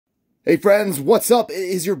Hey friends, what's up? It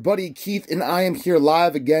is your buddy Keith, and I am here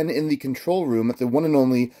live again in the control room at the one and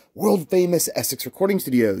only world-famous Essex Recording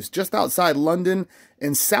Studios, just outside London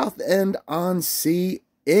in Southend-on-Sea,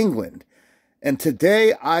 England. And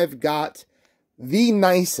today I've got the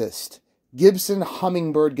nicest Gibson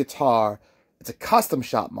Hummingbird guitar. It's a custom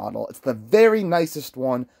shop model. It's the very nicest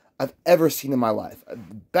one I've ever seen in my life.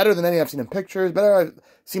 Better than any I've seen in pictures, better than I've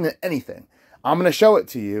seen in anything. I'm going to show it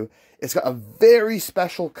to you. It's got a very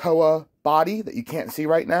special KOA body that you can't see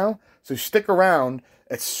right now, so stick around.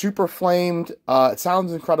 It's super flamed. It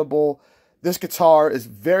sounds incredible. This guitar is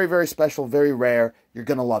very, very special, very rare. You're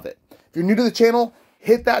going to love it. If you're new to the channel,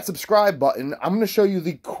 hit that subscribe button. I'm going to show you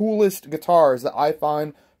the coolest guitars that I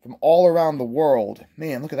find from all around the world.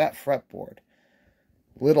 Man, look at that fretboard.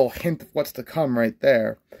 Little hint of what's to come right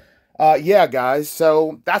there. Yeah, guys,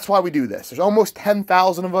 so that's why we do this. There's almost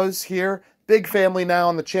 10,000 of us here. Big family now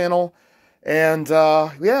on the channel. And,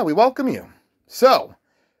 yeah, we welcome you. So,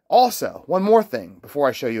 also, one more thing before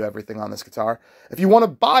I show you everything on this guitar. If you want to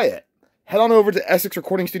buy it, head on over to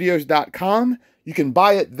EssexRecordingStudios.com. You can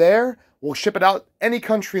buy it there. We'll ship it out any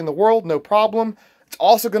country in the world, no problem. It's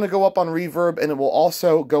also going to go up on Reverb, and it will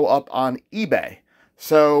also go up on eBay.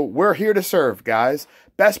 So, we're here to serve, guys.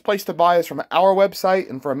 Best place to buy is from our website,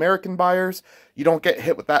 and for American buyers, you don't get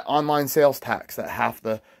hit with that online sales tax that half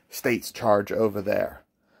the states charge over there.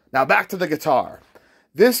 Now back to the guitar.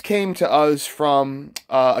 This came to us from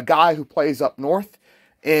a guy who plays up north,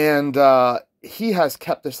 and he has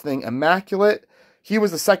kept this thing immaculate. He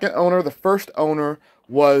was the second owner. The first owner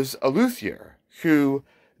was a luthier who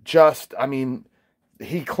just, I mean,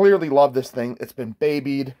 he clearly loved this thing. It's been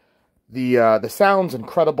babied. The sound's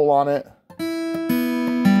incredible on it.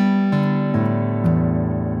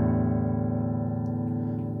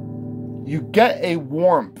 You get a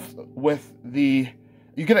warmth with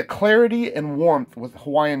you get a clarity and warmth with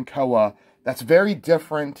Hawaiian KOA that's very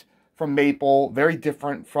different from maple, very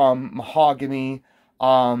different from mahogany.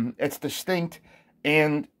 It's distinct,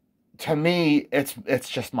 and to me, it's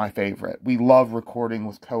just my favorite. We love recording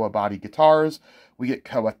with KOA body guitars. We get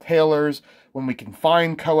KOA tailors. When we can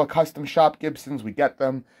find KOA custom shop Gibsons, we get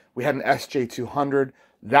them. We had an SJ200.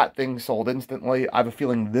 That thing sold instantly. I have a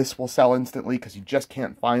feeling this will sell instantly because you just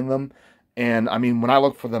can't find them. And, I mean, when I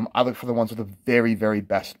look for them, I look for the ones with the very, very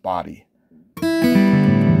best body.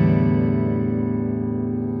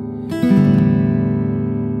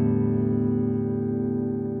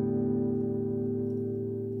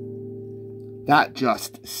 That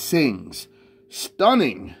just sings.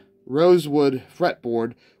 Stunning rosewood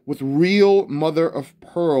fretboard with real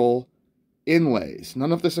mother-of-pearl inlays.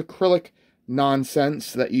 None of this acrylic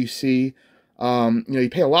nonsense that you see. You know, you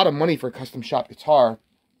pay a lot of money for a custom shop guitar.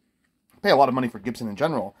 Pay a lot of money for Gibson in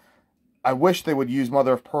general. I wish they would use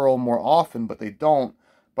mother of pearl more often, but they don't.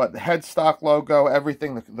 But the headstock logo,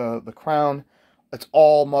 everything, the crown, it's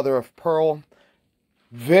all mother of pearl.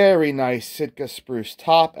 Very nice Sitka spruce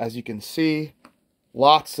top, as you can see.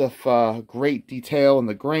 Lots of great detail in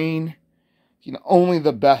the grain. You know, only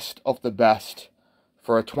the best of the best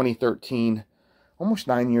for a 2013, almost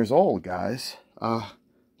 9 years old, guys.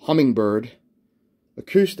 Hummingbird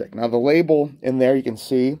Acoustic. Now the label in there, you can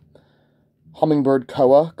see Hummingbird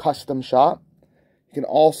KOA custom shop. You can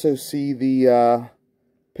also see the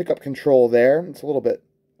pickup control there. It's a little bit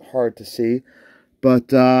hard to see,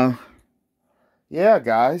 but yeah,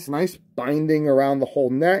 guys, nice binding around the whole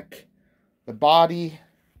neck, the body.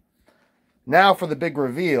 Now for the big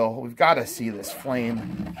reveal, we've got to see this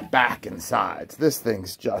flame back and sides. This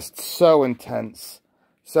thing's just so intense,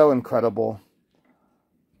 so incredible.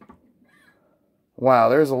 Wow,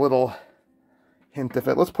 there's a little hint of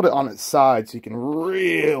it. Let's put it on its side so you can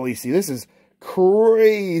really see. This is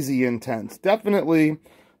crazy intense. Definitely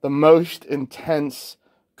the most intense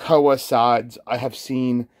KOA sides I have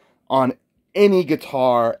seen on any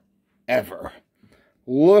guitar ever.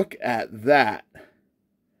 Look at that.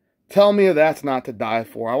 Tell me that's not to die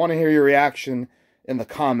for. I want to hear your reaction in the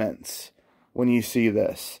comments when you see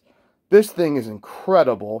this. This thing is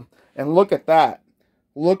incredible. And look at that.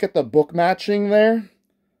 Look at the book matching there.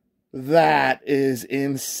 That is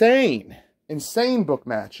insane. Insane book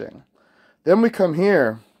matching. Then we come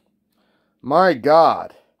here. My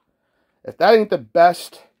God. If that ain't the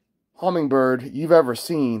best Hummingbird you've ever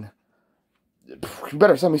seen, you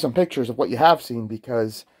better send me some pictures of what you have seen,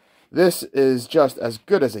 because this is just as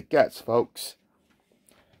good as it gets, folks.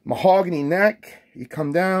 Mahogany neck. You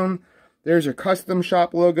come down. There's your custom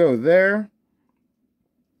shop logo there.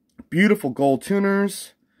 Beautiful gold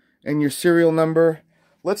tuners. And your serial number.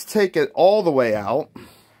 Let's take it all the way out.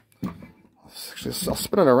 I'll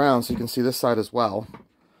spin it around so you can see this side as well.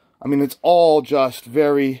 I mean, it's all just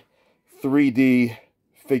very 3D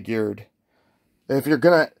figured. If you're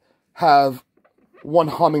gonna have one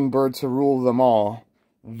hummingbird to rule them all,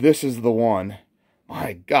 this is the one.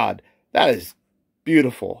 My God, that is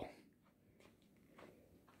beautiful.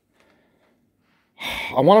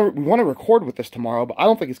 We want to record with this tomorrow, but I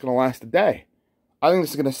don't think it's going to last a day. I think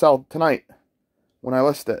this is going to sell tonight when I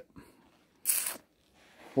list it.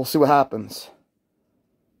 We'll see what happens.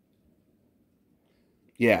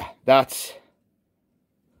 Yeah, that's...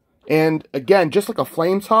 And again, just like a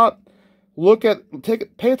flame top,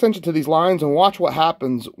 pay attention to these lines and watch what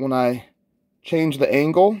happens when I change the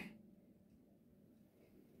angle.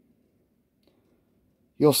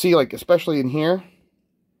 You'll see, like, especially in here.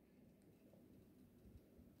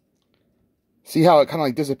 See how it kind of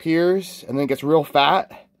like disappears and then it gets real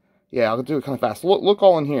fat? Yeah, I'll do it kind of fast. Look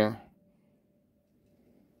all in here.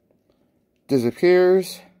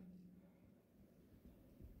 Disappears.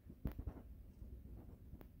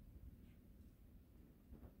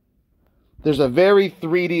 There's a very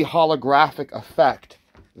 3D holographic effect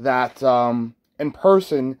that in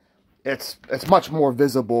person it's much more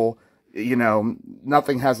visible. You know,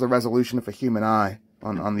 nothing has the resolution of a human eye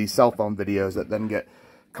on these cell phone videos that then get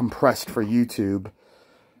compressed for YouTube.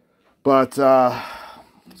 But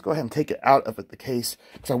let's go ahead and take it out of the case,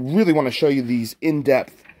 because I really want to show you these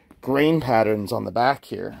in-depth grain patterns on the back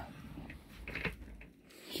here.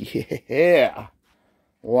 Yeah.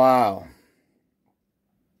 Wow.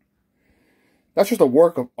 That's just a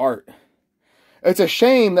work of art. It's a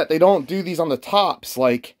shame that they don't do these on the tops.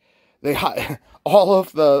 Like, all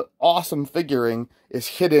of the awesome figuring is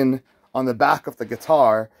hidden on the back of the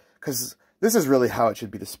guitar, because this is really how it should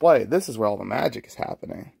be displayed. This is where all the magic is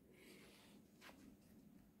happening.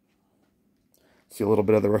 See a little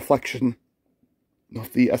bit of the reflection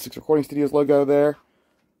of the Essex Recording Studios logo there.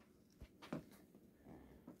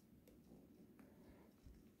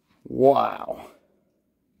 Wow.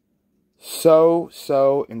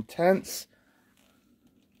 So intense.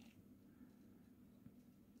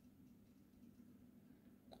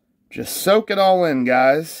 Just soak it all in,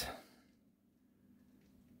 guys.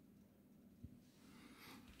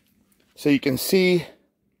 So you can see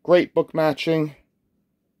great book matching.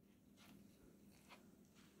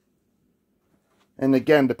 And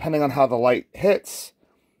again, depending on how the light hits,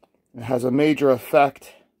 it has a major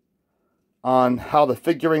effect on how the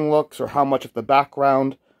figuring looks or how much of the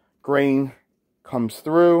background grain comes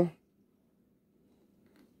through.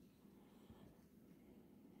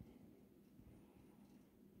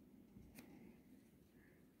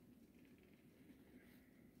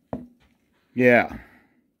 Yeah.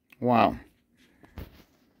 Wow.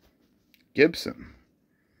 Gibson.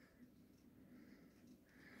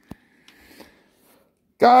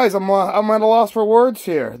 Guys, I'm at a loss for words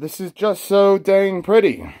here. This is just so dang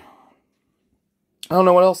pretty. I don't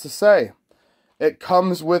know what else to say. It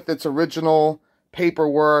comes with its original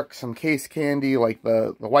paperwork, some case candy like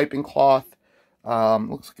the wiping cloth.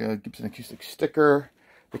 Looks like a Gibson Acoustic sticker.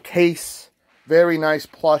 The case, very nice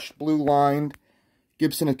plush, blue lined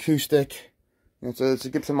Gibson Acoustic. It's a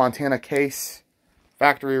Gibson Montana case,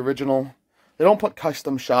 factory original. They don't put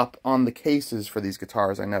custom shop on the cases for these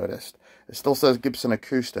guitars, I noticed. It still says Gibson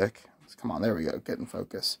Acoustic. Come on, there we go, get in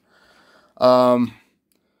focus. But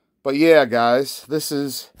yeah, guys, this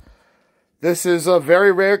is a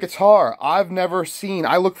very rare guitar. I've never seen,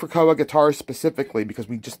 I look for KOA guitars specifically because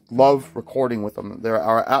we just love recording with them. They're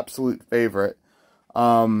our absolute favorite.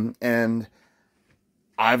 And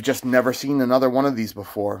I've just never seen another one of these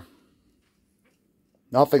before.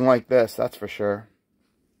 Nothing like this, that's for sure.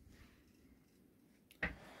 I'll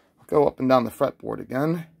go up and down the fretboard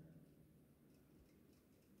again.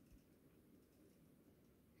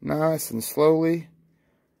 Nice and slowly.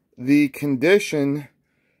 The condition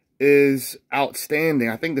is outstanding.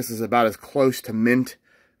 I think this is about as close to mint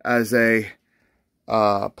as a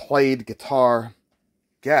played guitar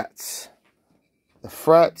gets. The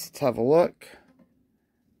frets, let's have a look.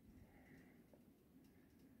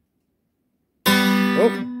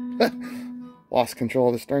 Oh, lost control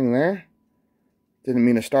of the string there. Didn't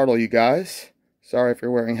mean to startle you guys. Sorry if you're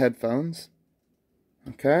wearing headphones.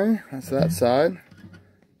 Okay, that's that side.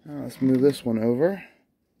 Now let's move this one over.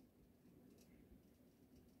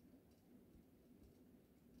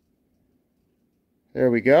 There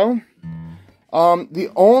we go. The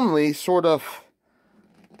only sort of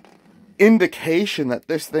indication that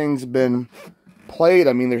this thing's been played,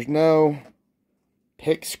 I mean, there's no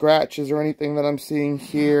pick scratches or anything that I'm seeing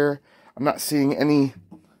here. I'm not seeing any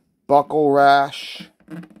buckle rash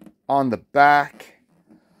on the back.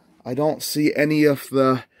 I don't see any of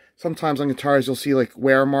the, sometimes on guitars you'll see like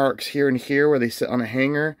wear marks here and here where they sit on a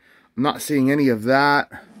hanger. I'm not seeing any of that.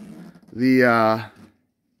 the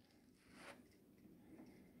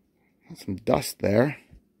some dust there.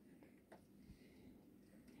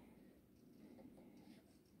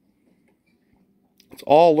 It's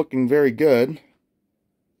all looking very good.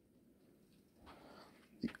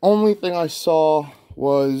 The only thing I saw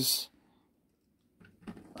was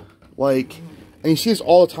like, and you see this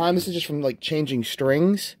all the time, this is just from like changing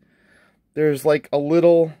strings. There's like a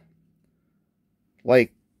little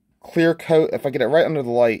like clear coat. If I get it right under the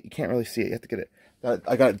light, you can't really see it. You have to get it.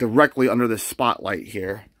 I got it directly under the spotlight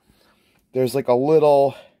here. There's like a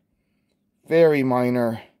little, very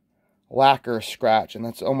minor lacquer scratch, and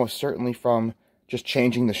that's almost certainly from just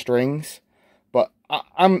changing the strings. But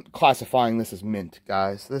I'm classifying this as mint,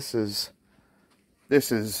 guys. This is,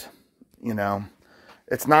 you know,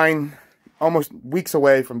 it's almost weeks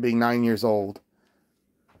away from being 9 years old.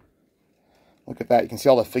 Look at that. You can see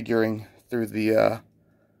all the figuring through the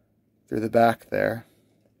back there.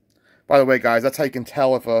 By the way, guys, that's how you can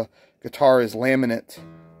tell if a guitar is laminate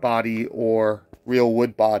body or real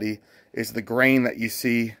wood body, is the grain that you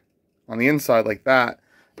see on the inside like that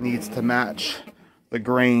needs to match the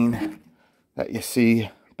grain that you see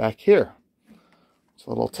back here. It's a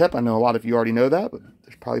little tip. I know a lot of you already know that, but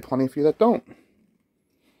there's probably plenty of you that don't.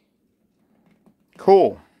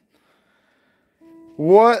 Cool.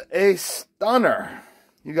 What a stunner.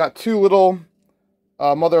 You got two little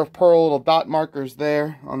mother of pearl little dot markers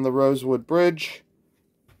there on the rosewood bridge.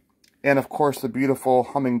 And of course the beautiful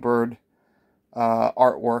hummingbird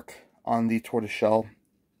artwork on the tortoiseshell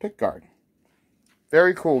pickguard.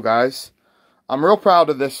 Very cool, guys. I'm real proud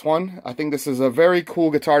of this one. I think this is a very cool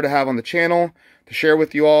guitar to have on the channel, to share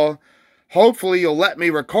with you all. Hopefully you'll let me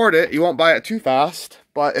record it. You won't buy it too fast.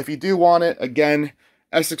 But if you do want it, again,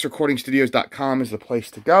 EssexRecordingStudios.com is the place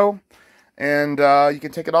to go. And you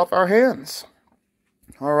can take it off our hands.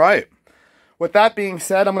 All right. With that being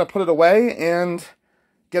said, I'm going to put it away and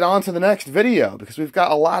get on to the next video, because we've got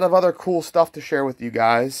a lot of other cool stuff to share with you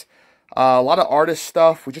guys. A lot of artist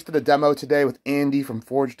stuff. We just did a demo today with Andy from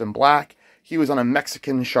Forged in Black. He was on a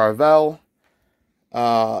Mexican Charvel.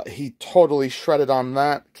 He totally shredded on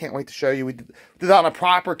that. Can't wait to show you. We did that on a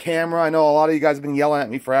proper camera. I know a lot of you guys have been yelling at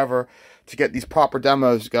me forever to get these proper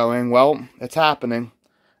demos going. Well, it's happening,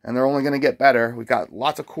 and they're only going to get better. We've got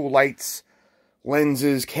lots of cool lights,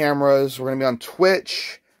 lenses, cameras. We're going to be on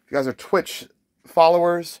Twitch. If you guys are Twitch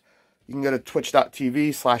followers, you can go to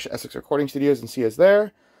twitch.tv/Essex Recording Studios and see us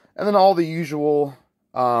there. And then all the usual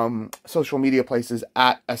social media places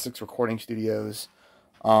at Essex Recording Studios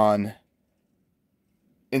on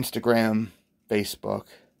Instagram, Facebook,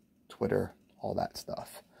 Twitter, all that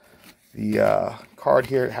stuff. The card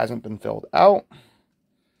here hasn't been filled out.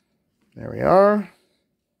 There we are.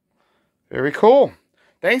 Very cool.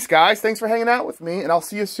 Thanks, guys. Thanks for hanging out with me, and I'll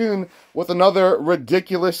see you soon with another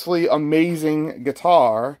ridiculously amazing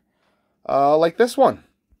guitar like this one.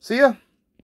 See ya.